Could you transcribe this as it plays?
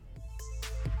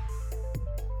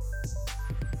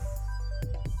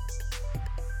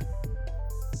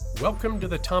Welcome to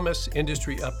the Thomas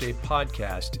Industry Update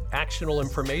Podcast, actionable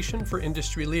information for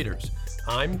industry leaders.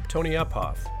 I'm Tony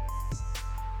Uphoff.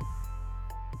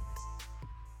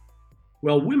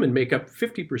 While women make up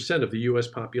 50% of the U.S.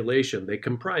 population, they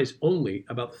comprise only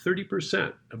about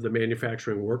 30% of the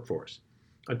manufacturing workforce.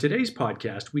 On today's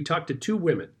podcast, we talk to two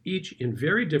women, each in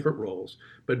very different roles,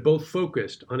 but both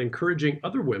focused on encouraging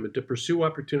other women to pursue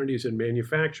opportunities in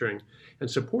manufacturing and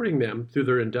supporting them through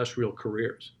their industrial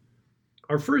careers.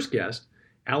 Our first guest,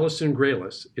 Allison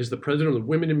Graylis, is the president of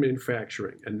Women in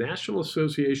Manufacturing, a national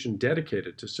association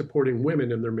dedicated to supporting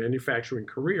women in their manufacturing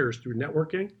careers through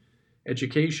networking,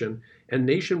 education, and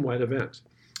nationwide events.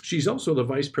 She's also the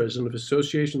vice president of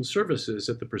association services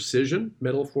at the Precision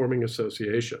Metal Forming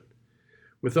Association.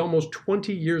 With almost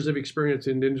 20 years of experience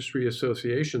in industry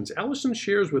associations, Allison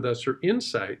shares with us her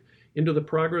insight into the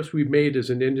progress we've made as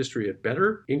an industry at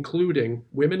Better, including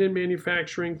women in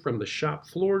manufacturing from the shop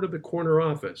floor to the corner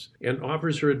office, and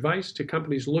offers her advice to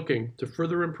companies looking to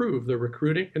further improve their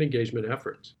recruiting and engagement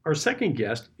efforts. Our second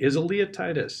guest is Aaliyah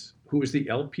Titus, who is the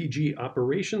LPG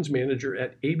operations manager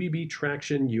at ABB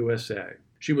Traction USA.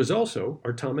 She was also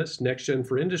our Thomas Next Gen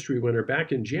for Industry winner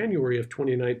back in January of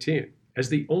 2019. As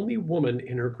the only woman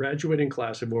in her graduating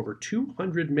class of over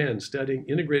 200 men studying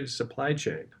integrated supply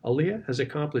chain, Aaliyah has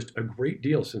accomplished a great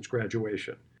deal since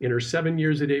graduation. In her 7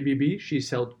 years at ABB, she's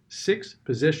held 6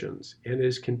 positions and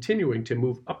is continuing to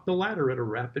move up the ladder at a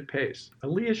rapid pace.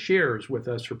 Aaliyah shares with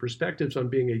us her perspectives on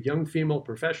being a young female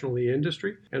professional in the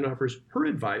industry and offers her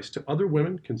advice to other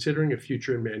women considering a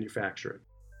future in manufacturing.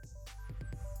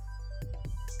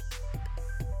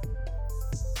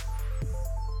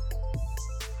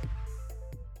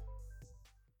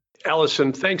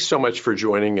 Allison, thanks so much for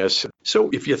joining us. So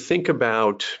if you think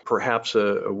about perhaps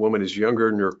a woman is younger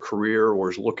in her career or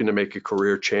is looking to make a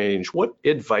career change, what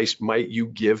advice might you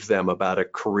give them about a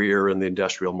career in the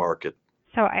industrial market?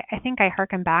 So I think I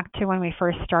hearken back to when we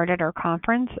first started our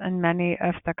conference and many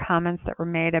of the comments that were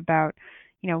made about,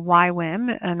 why WIM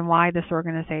and why this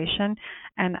organization.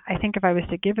 And I think if I was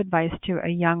to give advice to a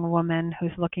young woman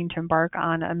who's looking to embark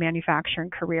on a manufacturing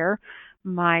career,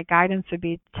 my guidance would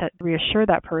be to reassure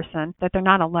that person that they're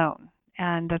not alone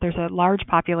and that there's a large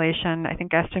population, I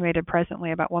think estimated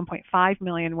presently about 1.5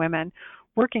 million women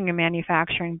working in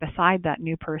manufacturing beside that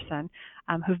new person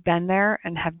who've been there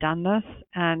and have done this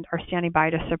and are standing by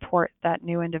to support that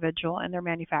new individual in their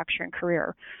manufacturing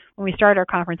career. When we started our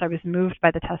conference, I was moved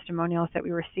by the testimonials that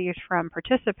we received from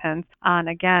participants on,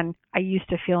 again, I used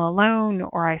to feel alone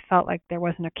or I felt like there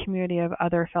wasn't a community of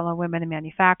other fellow women in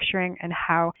manufacturing, and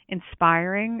how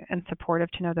inspiring and supportive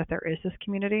to know that there is this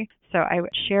community. So I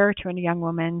would share to a young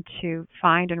woman to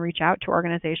find and reach out to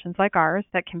organizations like ours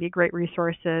that can be great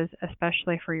resources,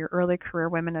 especially for your early career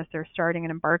women as they're starting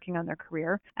and embarking on their career,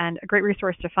 and a great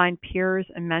resource to find peers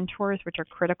and mentors, which are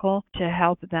critical to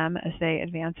help them as they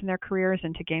advance in their careers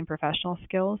and to gain professional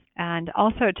skills. And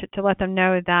also to let them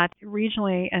know that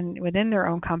regionally and within their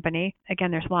own company, again,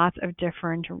 there's lots of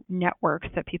different networks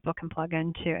that people can plug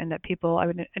into, and that I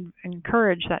would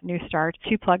encourage that new start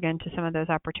to plug into some of those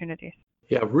opportunities.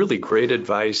 Yeah, really great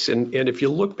advice. And if you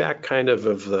look back kind of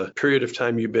the period of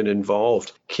time you've been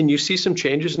involved, can you see some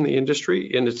changes in the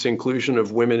industry in its inclusion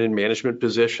of women in management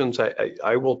positions?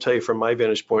 I will tell you from my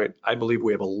vantage point, I believe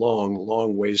we have a long,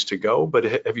 long ways to go, but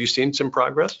have you seen some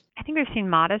progress? I think we've seen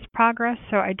modest progress,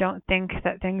 so I don't think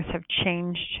that things have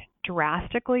changed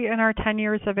drastically in our 10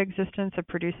 years of existence of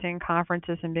producing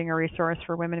conferences and being a resource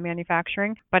for women in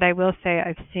manufacturing. But I will say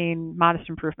I've seen modest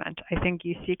improvement. I think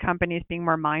you see companies being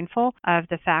more mindful of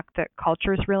the fact that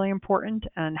culture is really important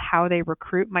and how they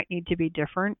recruit might need to be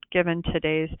different given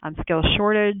today's skills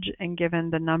shortage and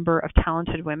given the number of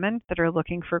talented women that are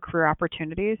looking for career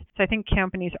opportunities. So I think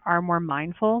companies are more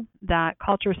mindful that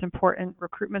culture is important,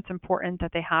 recruitment's important,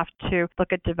 that they have to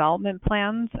look at development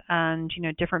plans and,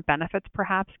 different benefits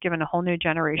perhaps given a whole new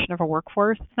generation of a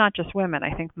workforce. It's not just women.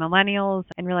 I think millennials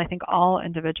and really I think all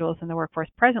individuals in the workforce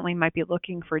presently might be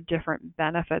looking for different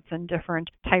benefits and different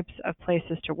types of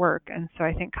places to work. And so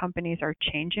I think companies are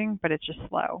changing, but it's just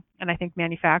slow. And I think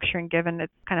manufacturing, given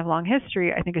its kind of long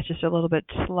history, I think it's just a little bit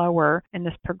slower in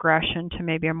this progression to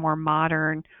maybe a more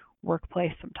modern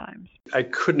workplace sometimes. I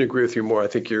couldn't agree with you more. I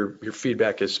think your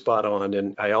feedback is spot on.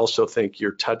 And I also think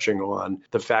you're touching on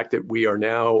the fact that we are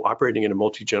now operating in a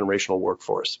multi-generational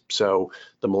workforce. So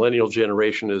the millennial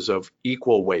generation is of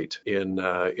equal weight in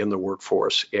the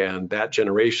workforce. And that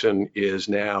generation is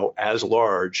now as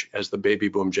large as the baby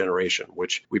boom generation,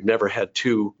 which we've never had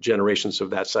 2 generations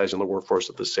of that size in the workforce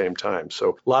at the same time.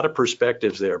 So a lot of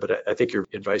perspectives there, but I think your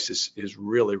advice is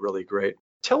really, really great.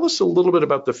 Tell us a little bit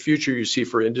about the future you see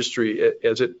for industry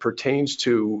as it pertains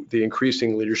to the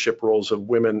increasing leadership roles of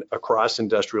women across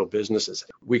industrial businesses.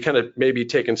 We kind of maybe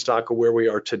taking stock of where we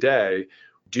are today.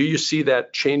 Do you see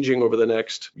that changing over the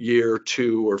next year,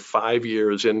 2 or 5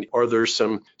 years? And are there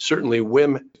certainly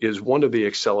WIM is one of the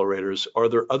accelerators. Are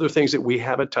there other things that we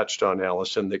haven't touched on,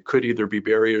 Allison, that could either be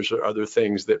barriers or other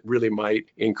things that really might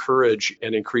encourage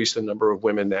and increase the number of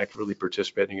women actively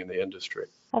participating in the industry?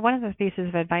 Well, one of the pieces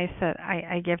of advice that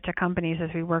I give to companies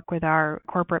as we work with our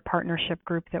corporate partnership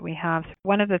group that we have,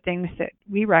 one of the things that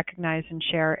we recognize and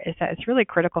share is that it's really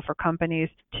critical for companies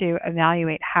to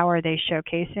evaluate how are they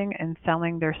showcasing and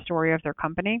selling their story of their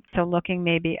company. So looking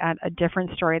maybe at a different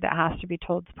story that has to be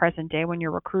told present day when you're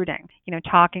recruiting,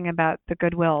 talking about the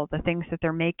goodwill, the things that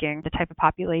they're making, the type of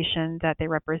population that they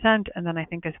represent. And then I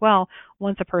think as well,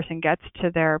 once a person gets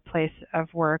to their place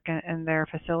of work and their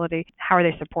facility, how are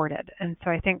they supported? And so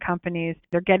I think companies,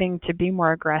 they're getting to be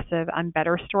more aggressive on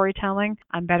better storytelling,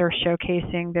 on better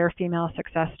showcasing their female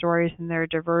success stories and their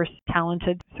diverse,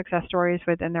 talented success stories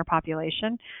within their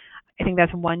population. I think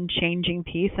that's one changing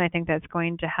piece, and I think that's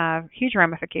going to have huge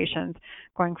ramifications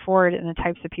going forward in the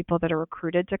types of people that are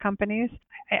recruited to companies.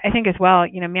 I think as well,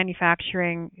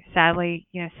 manufacturing, sadly,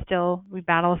 still we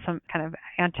battle some kind of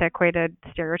antiquated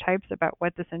stereotypes about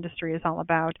what this industry is all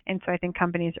about. And so I think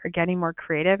companies are getting more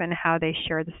creative in how they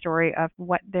share the story of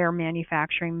what they're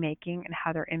manufacturing, making, and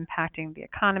how they're impacting the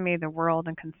economy, the world,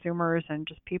 and consumers, and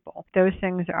just people. Those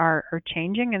things are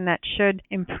changing, and that should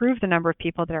improve the number of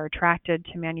people that are attracted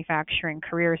to manufacturing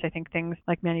careers. I think things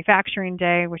like Manufacturing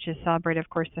Day, which is celebrated, of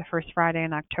course, the first Friday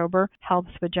in October,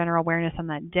 helps with general awareness on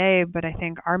that day. But I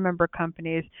think our member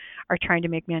companies are trying to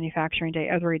make Manufacturing Day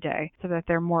every day so that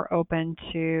they're more open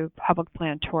to public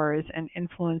plant tours and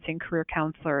influencing career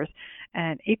counselors.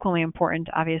 And equally important,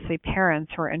 obviously,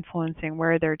 parents who are influencing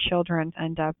where their children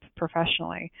end up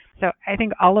professionally. So I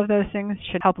think all of those things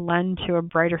should help lend to a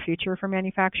brighter future for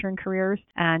manufacturing careers.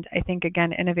 And I think,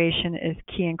 again, innovation is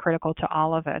key and critical to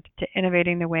all of it, to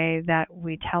innovating the way that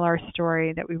we tell our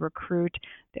story, that we recruit,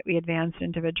 that we advance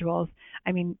individuals.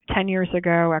 10 years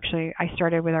ago, actually, I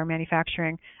started with our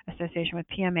manufacturing association with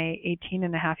PMA 18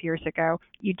 and a half years ago.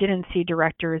 You didn't see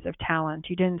directors of talent.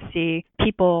 You didn't see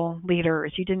people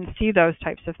leaders. You didn't see those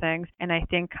types of things. And I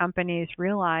think companies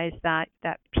realize that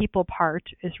people part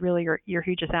is really your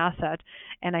hugest asset.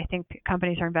 And I think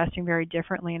companies are investing very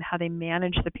differently in how they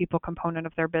manage the people component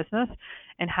of their business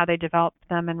and how they develop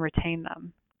them and retain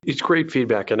them. It's great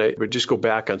feedback, and I would just go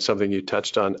back on something you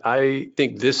touched on. I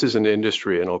think this is an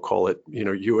industry, and I'll call it,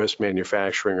 U.S.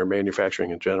 manufacturing or manufacturing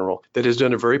in general, that has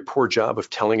done a very poor job of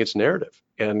telling its narrative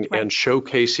and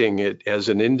showcasing it as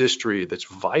an industry that's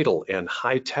vital and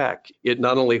high tech. It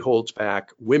not only holds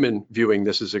back women viewing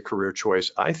this as a career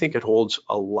choice, I think it holds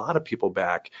a lot of people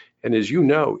back. And as you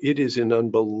know, it is an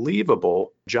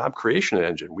unbelievable job creation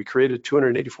engine. We created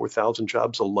 284,000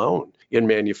 jobs alone in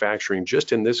manufacturing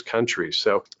just in this country.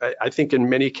 So I think in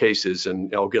many cases,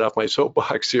 and I'll get off my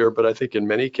soapbox here, but I think in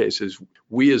many cases,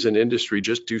 we as an industry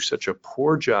just do such a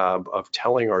poor job of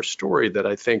telling our story that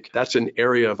I think that's an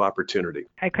area of opportunity.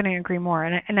 I couldn't agree more.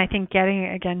 And I think getting,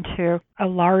 again, to a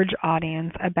large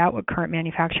audience about what current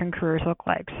manufacturing careers look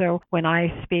like. So when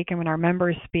I speak and when our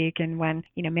members speak and when,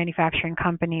 manufacturing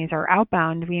companies are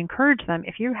outbound, we encourage them,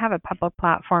 if you have a public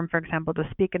platform, for example, to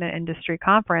speak at an industry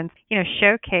conference,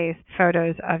 showcase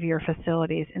photos of your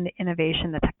facilities and the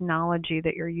innovation, the technology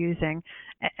that you're using.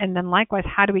 And then likewise,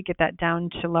 how do we get that down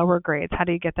to lower grades? How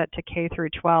do you get that to K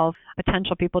through 12?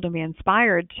 Potential people to be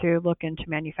inspired to look into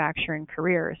manufacturing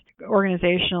careers.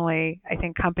 Organizationally, I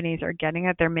think companies are getting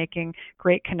it. They're making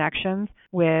great connections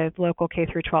with local K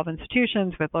through 12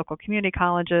 institutions, with local community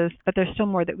colleges, but there's still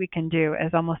more that we can do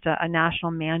as almost a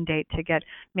national mandate to get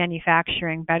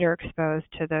manufacturing better exposed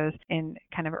to those in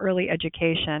kind of early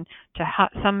education to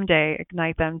someday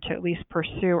ignite them to at least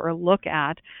pursue or look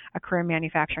at a career in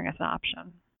manufacturing as an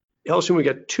option. Allison, we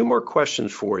got 2 more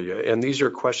questions for you, and these are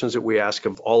questions that we ask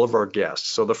of all of our guests.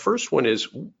 So the first one is,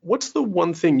 what's the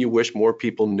one thing you wish more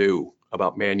people knew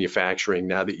about manufacturing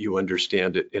now that you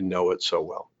understand it and know it so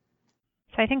well?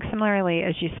 So I think similarly,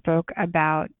 as you spoke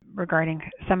about regarding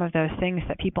some of those things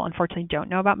that people unfortunately don't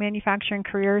know about manufacturing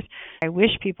careers, I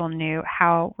wish people knew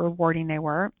how rewarding they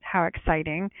were, how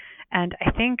exciting, and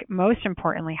I think most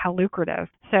importantly, how lucrative.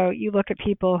 So you look at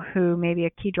people who maybe a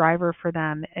key driver for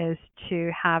them is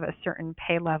to have a certain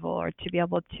pay level or to be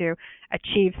able to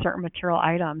achieve certain material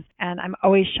items. And I'm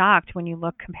always shocked when you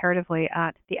look comparatively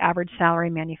at the average salary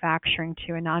in manufacturing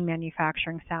to a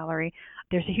non-manufacturing salary.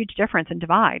 There's a huge difference and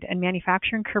divide. And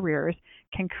manufacturing careers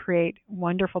can create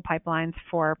wonderful pipelines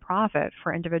for profit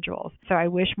for individuals. So I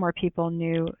wish more people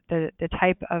knew the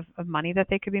type of money that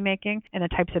they could be making and the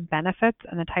types of benefits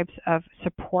and the types of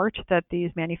support that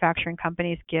these manufacturing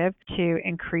companies give to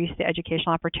increase the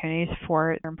educational opportunities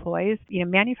for their employees.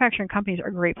 Manufacturing companies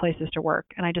are great places to work,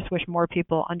 and I just wish more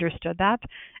people understood that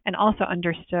and also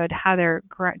understood how they're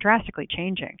drastically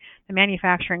changing. The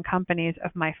manufacturing companies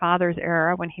of my father's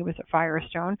era when he was at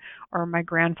Firestone, or my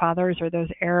grandfather's, or those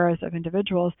eras of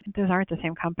individuals, those aren't the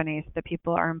same companies that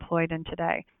people are employed in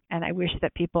today. And I wish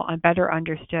that people better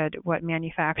understood what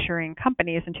manufacturing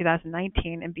companies in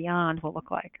 2019 and beyond will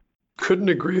look like. Couldn't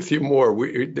agree with you more.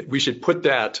 We should put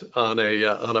that on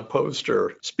a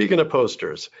poster. Speaking of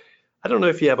posters, I don't know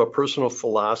if you have a personal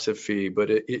philosophy, but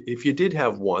if you did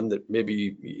have one that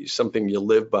maybe something you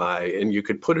live by and you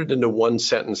could put it into one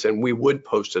sentence and we would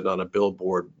post it on a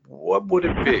billboard, what would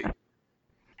it be?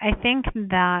 I think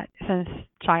that since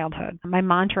childhood, my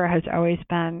mantra has always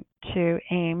been to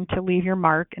aim to leave your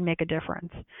mark and make a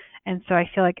difference. And so I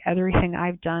feel like everything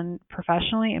I've done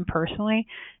professionally and personally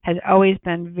has always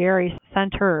been very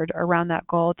centered around that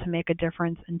goal to make a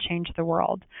difference and change the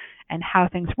world and how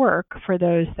things work for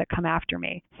those that come after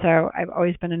me. So I've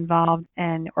always been involved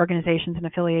in organizations and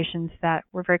affiliations that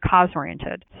were very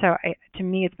cause-oriented. So to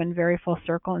me, it's been very full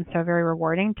circle and so very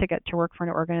rewarding to get to work for an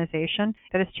organization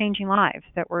that is changing lives,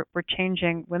 that we're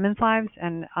changing women's lives,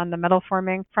 and on the metal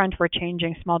forming front, we're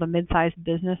changing small to mid-sized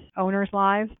business owners'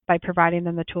 lives by providing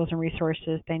them the tools and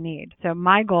resources they need. So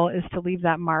my goal is to leave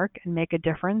that mark and make a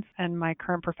difference in my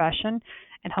current profession,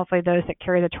 and hopefully those that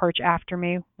carry the torch after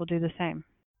me will do the same.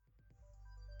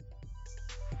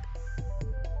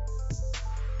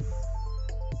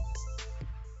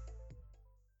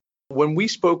 When we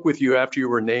spoke with you after you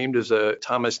were named as a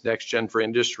Thomas Next Gen for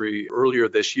Industry earlier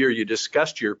this year, you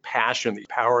discussed your passion,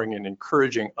 empowering and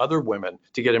encouraging other women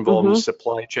to get involved in the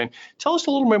supply chain. Tell us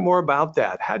a little bit more about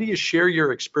that. How do you share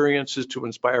your experiences to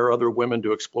inspire other women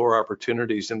to explore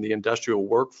opportunities in the industrial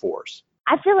workforce?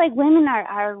 I feel like women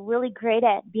are really great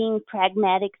at being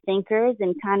pragmatic thinkers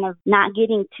and kind of not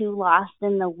getting too lost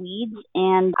in the weeds.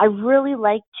 And I really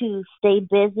like to stay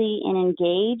busy and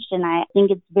engaged. And I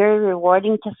think it's very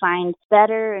rewarding to find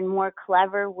better and more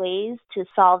clever ways to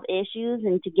solve issues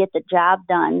and to get the job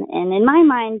done. And in my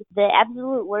mind, the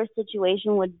absolute worst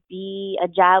situation would be a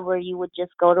job where you would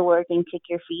just go to work and kick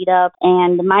your feet up.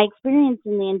 And my experience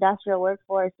in the industrial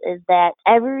workforce is that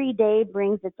every day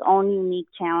brings its own unique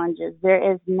challenges. There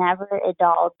is never a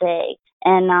dull day.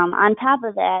 And on top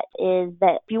of that is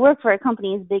that if you work for a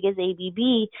company as big as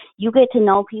ABB, you get to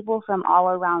know people from all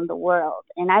around the world.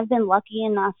 And I've been lucky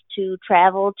enough to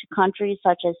travel to countries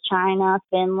such as China,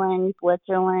 Finland,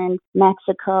 Switzerland,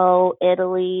 Mexico,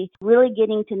 Italy, really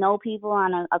getting to know people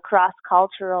on a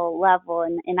cross-cultural level.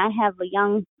 And I have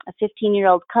a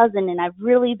 15-year-old cousin, and I've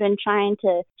really been trying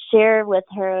to share with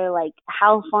her like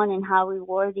how fun and how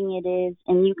rewarding it is,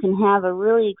 and you can have a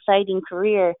really exciting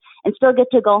career and still get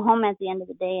to go home at the end of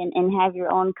the day and have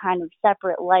your own kind of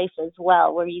separate life as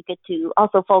well, where you get to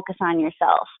also focus on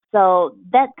yourself. So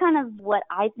that's kind of what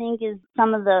I think is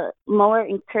some of the more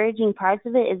encouraging parts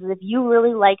of it, is if you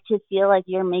really like to feel like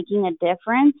you're making a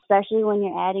difference, especially when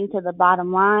you're adding to the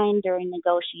bottom line during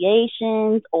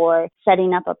negotiations or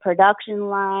setting up a production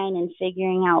line and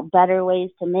figuring out better ways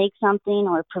to make something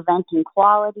or preventing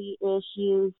quality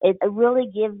issues. It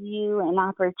really gives you an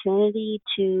opportunity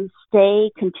to stay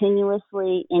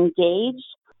continuously engaged.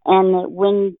 And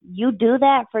when you do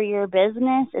that for your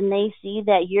business and they see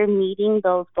that you're meeting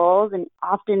those goals and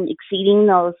often exceeding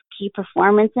those key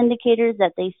performance indicators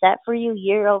that they set for you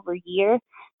year over year,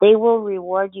 they will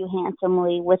reward you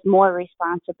handsomely with more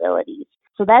responsibilities.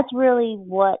 So that's really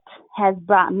what has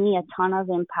brought me a ton of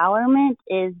empowerment,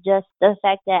 is just the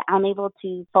fact that I'm able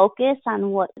to focus on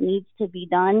what needs to be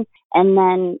done and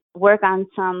then work on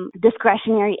some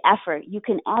discretionary effort. You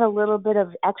can add a little bit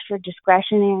of extra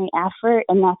discretionary effort,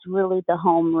 and that's really the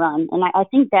home run. And I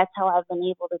think that's how I've been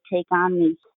able to take on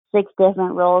these 6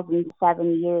 different roles in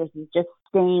 7 years, is just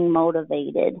staying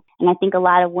motivated. And I think a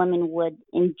lot of women would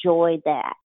enjoy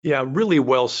that. Yeah, really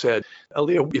well said.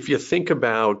 Aaliyah, if you think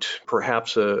about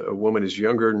perhaps a woman is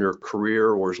younger in her career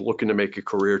or is looking to make a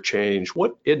career change,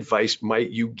 what advice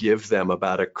might you give them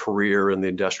about a career in the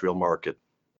industrial market?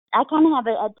 I kind of have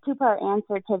a two-part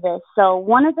answer to this. So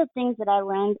one of the things that I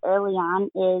learned early on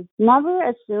is never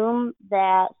assume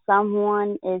that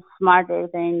someone is smarter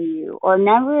than you, or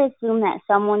never assume that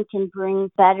someone can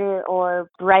bring better or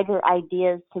brighter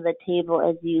ideas to the table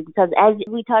as you, because as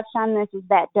we touched on, this is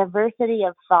that diversity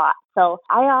of thought. So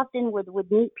I often would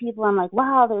meet people, I'm like,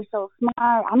 wow, they're so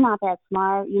smart. I'm not that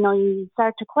smart. You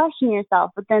start to question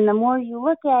yourself. But then the more you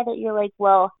look at it, you're like,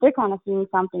 well, they're kind of seeing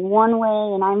something one way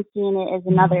and I'm seeing it as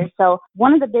another. So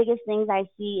one of the biggest things I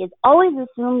see is always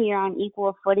assume you're on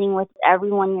equal footing with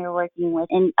everyone you're working with.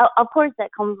 And of course that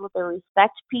comes with the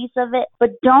respect piece of it,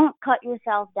 but don't cut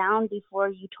yourself down before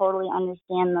you totally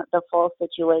understand the full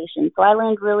situation. So I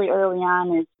learned really early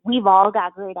on is we've all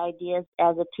got great ideas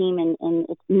as a team, and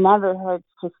it never hurts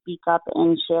to speak up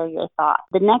and share your thoughts.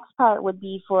 The next part would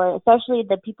be for especially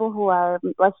the people who are,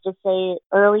 let's just say,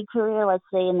 early career, let's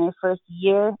say in their first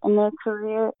year in their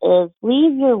career, is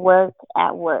leave your work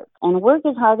at work and work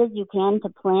as hard as you can to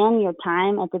plan your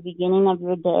time at the beginning of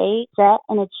your day, set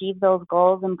and achieve those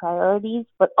goals and priorities,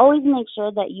 but always make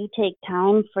sure that you take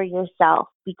time for yourself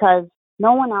because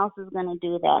no one else is going to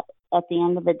do that. At the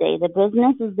end of the day, the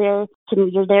business is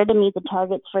you're there to meet the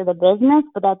targets for the business,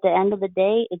 but at the end of the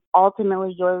day, it's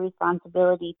ultimately your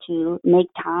responsibility to make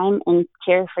time and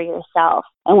care for yourself.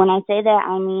 And when I say that,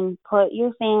 I mean put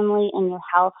your family and your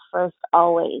health first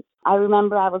always. I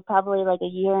remember I was probably like a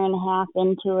year and a half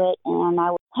into it, and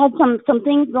I had some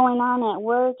things going on at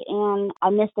work, and I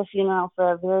missed a funeral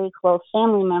for a very close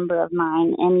family member of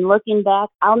mine. And looking back,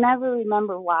 I'll never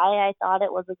remember why I thought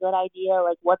it was a good idea,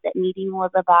 like what that meeting was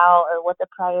about or what the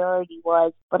priority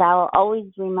was, but I'll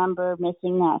always remember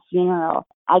missing that funeral.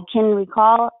 I can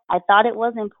recall I thought it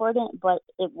was important, but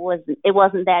it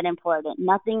wasn't that important.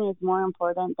 Nothing is more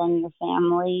important than your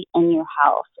family and your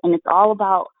health, and it's all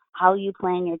about how you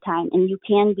plan your time, and you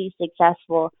can be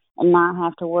successful and not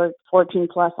have to work 14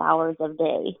 plus hours a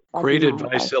day. Great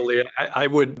advice, Aaliyah. I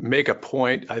would make a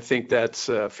point. I think that's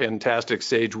fantastic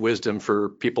sage wisdom for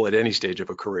people at any stage of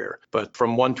a career. But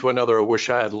from one to another, I wish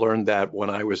I had learned that when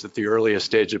I was at the earliest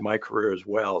stage of my career as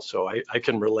well. So I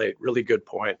can relate. Really good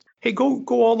point. Hey, go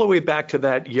all the way back to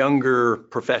that younger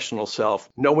professional self.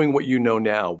 Knowing what you know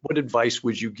now, what advice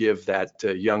would you give that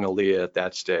young Aaliyah at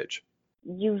that stage?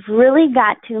 You've really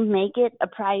got to make it a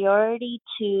priority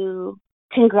to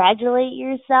congratulate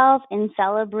yourself and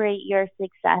celebrate your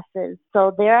successes.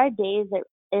 So there are days that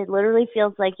it literally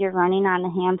feels like you're running on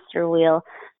a hamster wheel,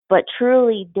 but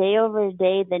truly day over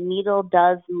day, the needle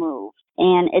does move.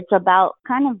 And it's about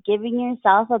kind of giving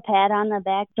yourself a pat on the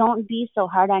back. Don't be so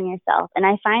hard on yourself. And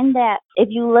I find that if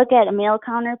you look at a male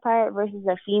counterpart versus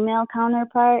a female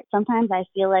counterpart, sometimes I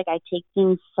feel like I take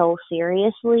things so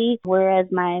seriously, whereas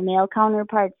my male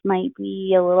counterparts might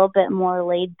be a little bit more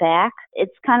laid back.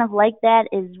 It's kind of like that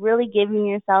is really giving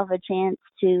yourself a chance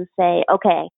to say,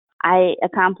 okay, I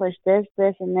accomplished this,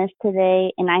 and this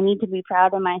today, and I need to be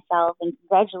proud of myself and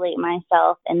congratulate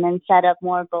myself and then set up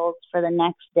more goals for the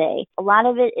next day. A lot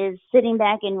of it is sitting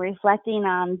back and reflecting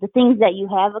on the things that you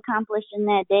have accomplished in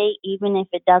that day, even if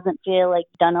it doesn't feel like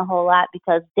you've done a whole lot,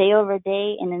 because day over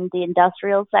day and in the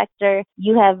industrial sector,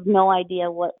 you have no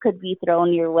idea what could be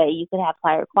thrown your way. You could have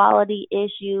higher quality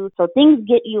issues. So things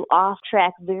get you off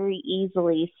track very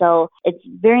easily. So it's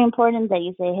very important that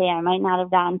you say, hey, I might not have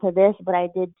gotten to this, but I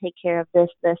did take care of this,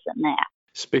 and that.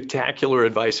 Spectacular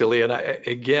advice,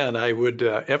 Aaliyah. And I would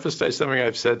emphasize something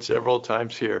I've said several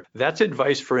times here. That's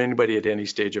advice for anybody at any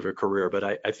stage of a career, but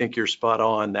I think you're spot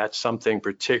on. That's something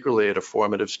particularly at a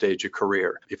formative stage of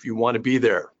career. If you want to be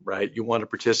there, right, you want to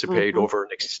participate over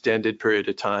an extended period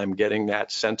of time, getting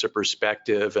that sense of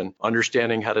perspective and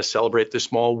understanding how to celebrate the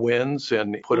small wins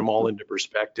and put them all into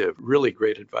perspective. Really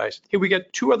great advice. Hey, we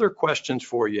got two other questions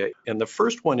for you. And the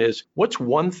first one is, what's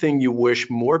one thing you wish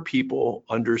more people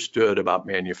understood about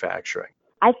manufacturing?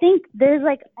 I think there's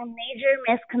like a major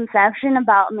misconception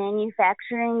about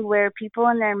manufacturing where people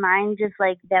in their mind just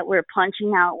like that we're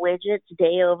punching out widgets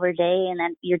day over day and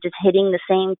that you're just hitting the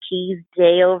same keys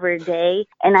day over day.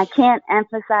 And I can't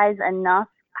emphasize enough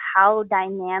how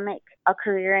dynamic a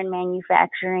career in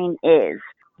manufacturing is.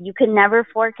 You can never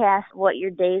forecast what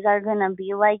your days are going to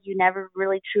be like. You never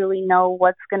really truly know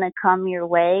what's going to come your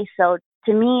way. So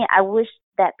to me, I wish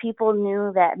that people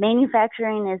knew that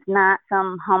manufacturing is not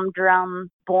some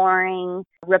humdrum, boring,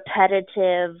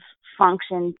 repetitive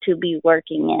function to be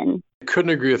working in. Couldn't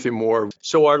agree with you more.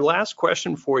 So our last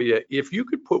question for you, if you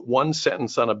could put one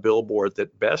sentence on a billboard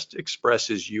that best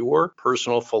expresses your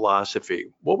personal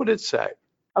philosophy, what would it say?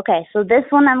 Okay, so this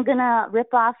one I'm going to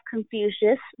rip off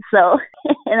Confucius,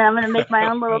 and I'm going to make my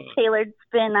own little tailored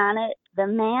spin on it. The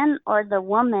man or the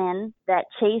woman that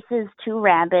chases two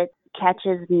rabbits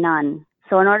catches none.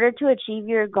 So in order to achieve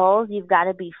your goals, you've got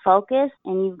to be focused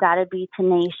and you've got to be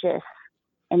tenacious.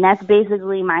 And that's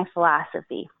basically my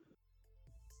philosophy.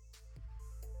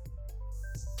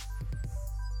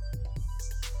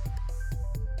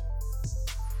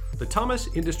 The Thomas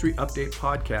Industry Update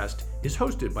podcast is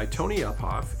hosted by Tony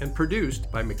Uphoff and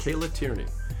produced by Michaela Tierney.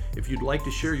 If you'd like to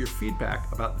share your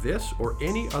feedback about this or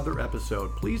any other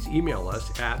episode, please email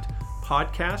us at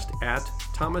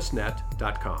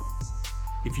podcast@thomasnet.com.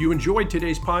 If you enjoyed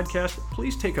today's podcast,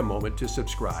 please take a moment to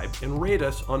subscribe and rate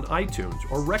us on iTunes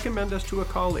or recommend us to a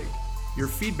colleague. Your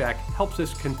feedback helps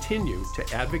us continue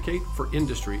to advocate for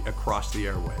industry across the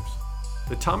airwaves.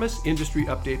 The Thomas Industry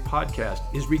Update podcast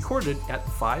is recorded at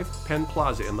 5 Penn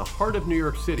Plaza in the heart of New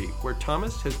York City, where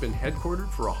Thomas has been headquartered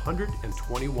for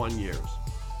 121 years.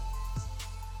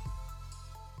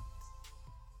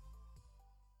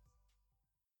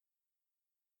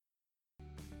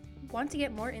 Want to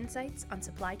get more insights on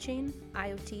supply chain,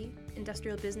 IoT,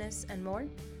 industrial business, and more?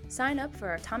 Sign up for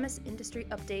our Thomas Industry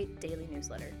Update daily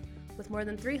newsletter. With more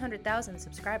than 300,000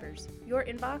 subscribers, your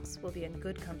inbox will be in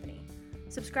good company.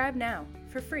 Subscribe now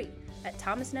for free at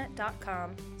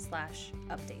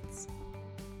thomasnet.com/updates.